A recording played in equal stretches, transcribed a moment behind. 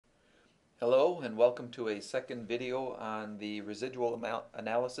Hello and welcome to a second video on the residual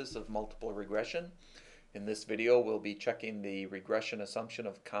analysis of multiple regression. In this video we'll be checking the regression assumption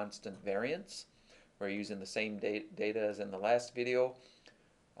of constant variance. We're using the same data as in the last video,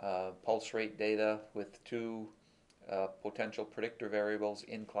 pulse rate data with two potential predictor variables,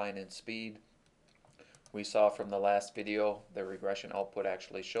 incline and speed. We saw from the last video the regression output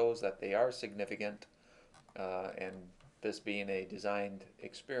actually shows that they are significant, and this being a designed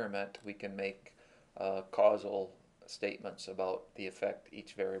experiment, we can make causal statements about the effect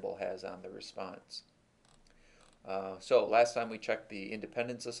each variable has on the response. So last time we checked the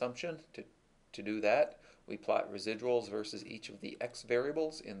independence assumption. To do that, we plot residuals versus each of the x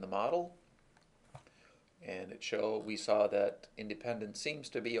variables in the model, and we saw that independence seems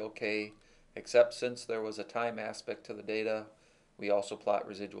to be okay, except since there was a time aspect to the data, we also plot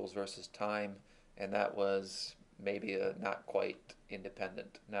residuals versus time, and that was maybe not quite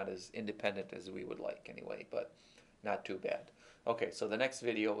independent, not as independent as we would like anyway, but not too bad. Okay, so the next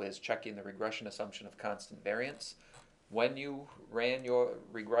video is checking the regression assumption of constant variance. When you ran your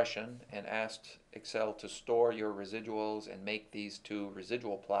regression and asked Excel to store your residuals and make these two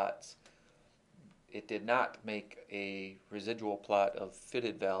residual plots, it did not make a residual plot of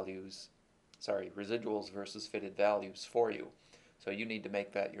fitted values, residuals versus fitted values for you. So you need to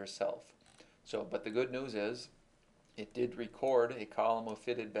make that yourself. But the good news is it did record a column of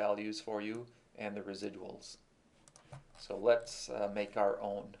fitted values for you and the residuals. So let's make our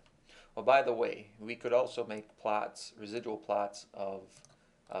own. Well, by the way, we could also make plots, residual plots of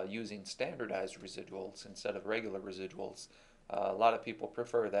using standardized residuals instead of regular residuals. A lot of people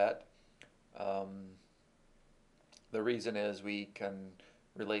prefer that. The reason is we can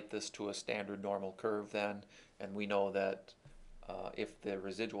relate this to a standard normal curve then, and we know that if the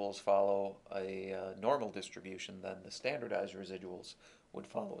residuals follow a normal distribution, then the standardized residuals would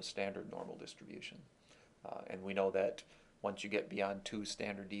follow a standard normal distribution. And we know that once you get beyond 2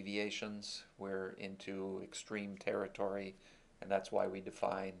 standard deviations, we're into extreme territory, and that's why we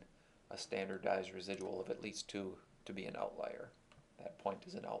define a standardized residual of at least 2 to be an outlier. That point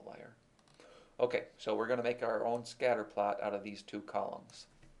is an outlier. Okay, so we're going to make our own scatter plot out of these 2 columns.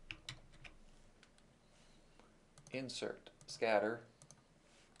 Insert scatter.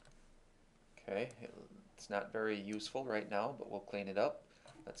 Okay, it's not very useful right now, but we'll clean it up.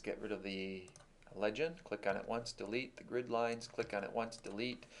 Let's get rid of the legend. Click on it once, delete. The grid lines, click on it once,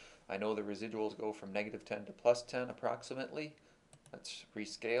 delete. I know the residuals go from -10 to +10 approximately. Let's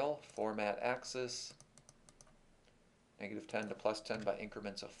rescale, format axis, -10 to +10 by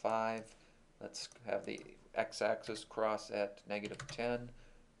increments of 5. Let's have the x-axis cross at -10.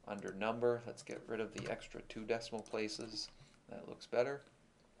 Under number, let's get rid of the extra 2 decimal places. That looks better.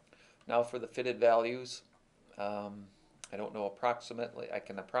 Now for the fitted values, I don't know approximately, I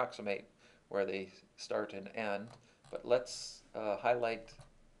can approximate where they start and end, but let's highlight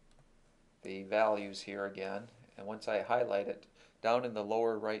the values here again. And once I highlight it, down in the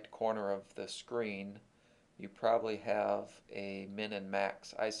lower right corner of the screen, you probably have a min and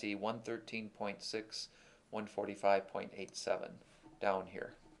max. I see 113.6, 145.87 down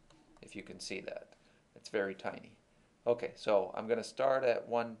here, if you can see that. It's very tiny. Okay, so I'm going to start at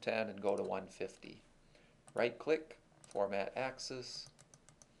 110 and go to 150. Right click, format axis,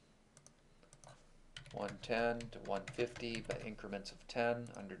 110 to 150 by increments of 10.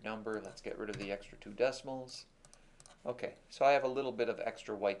 Under number, let's get rid of the extra 2 decimals. Okay, so I have a little bit of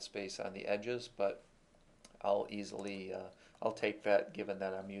extra white space on the edges, but I'll easily, I'll take that given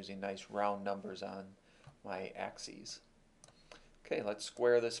that I'm using nice round numbers on my axes. Okay, let's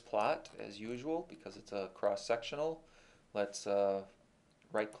square this plot as usual because it's a cross-sectional. Let's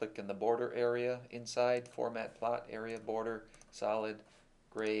right-click in the border area inside, format plot, area border, solid,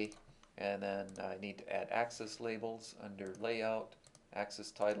 gray, and then I need to add axis labels under layout, axis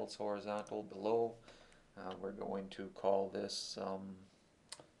titles horizontal below. We're going to call this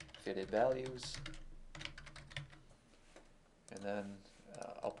fitted values, and then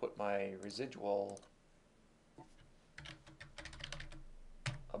I'll put my residual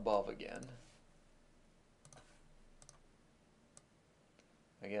above again.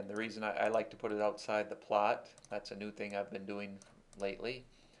 Again, the reason I like to put it outside the plot, that's a new thing I've been doing lately,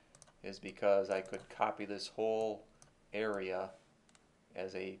 is because I could copy this whole area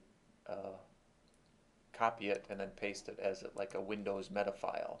as a copy it and then paste it as like a Windows meta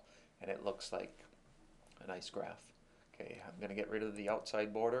file, and it looks like a nice graph. Okay, I'm going to get rid of the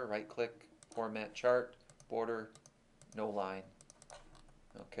outside border. Right click, format chart, border, no line.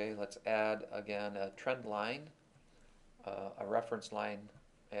 Okay, let's add again a trend line, a reference line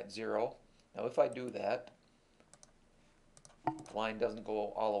at 0. Now if I do that, The line doesn't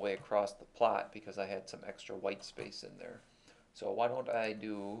go all the way across the plot because I had some extra white space in there. So why don't I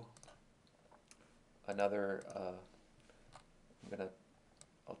do another,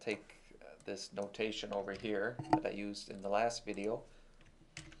 I'll take this notation over here that I used in the last video,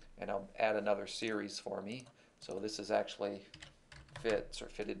 and I'll add another series for me. So this is actually fits or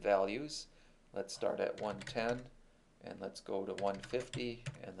fitted values. Let's start at 110 and let's go to 150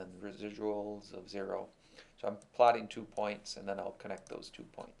 and then residuals of 0. So I'm plotting 2 points and then I'll connect those 2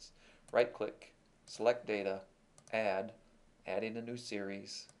 points. Right click, select data, add in a new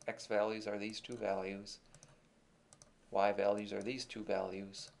series. X values are these 2 values. Y values are these 2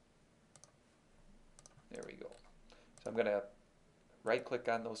 values. There we go. So I'm going to right click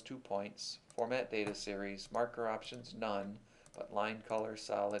on those 2 points, format data series, marker options none, but line color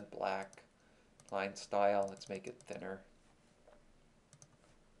solid black, line style, let's make it thinner.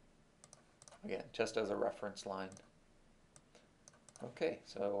 Again, just as a reference line. Okay,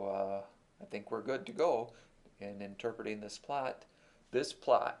 so I think we're good to go in interpreting this plot. This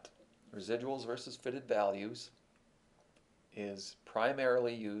plot, residuals versus fitted values, is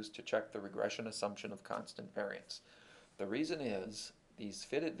primarily used to check the regression assumption of constant variance. The reason is these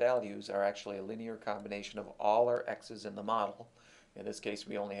fitted values are actually a linear combination of all our x's in the model. In this case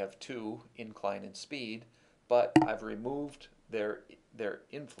we only have 2, incline and speed, but I've removed their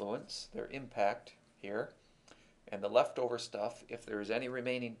influence, their impact here, and the leftover stuff, if there's any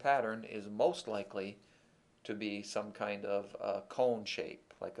remaining pattern, is most likely to be some kind of cone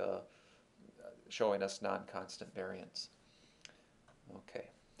shape, like showing us non-constant variance. Okay,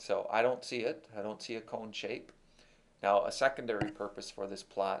 so I don't see it. I don't see a cone shape. Now, a secondary purpose for this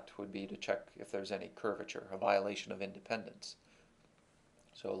plot would be to check if there's any curvature, a violation of independence.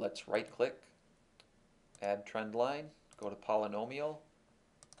 So let's right-click, add trend line, go to polynomial,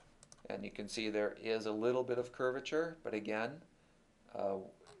 and you can see there is a little bit of curvature, but again,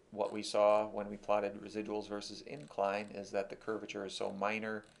 what we saw when we plotted residuals versus incline is that the curvature is so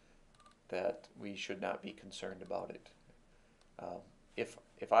minor that we should not be concerned about it.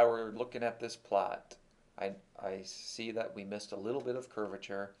 If I were looking at this plot, I see that we missed a little bit of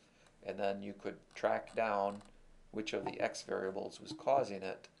curvature, and then you could track down which of the x variables was causing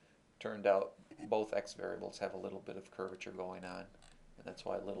it. Turned out both x variables have a little bit of curvature going on, and that's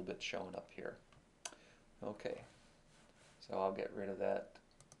why a little bit's showing up here. Okay, so I'll get rid of that,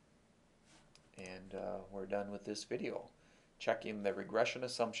 and we're done with this video. Checking the regression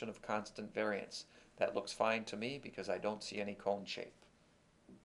assumption of constant variance. That looks fine to me because I don't see any cone shape.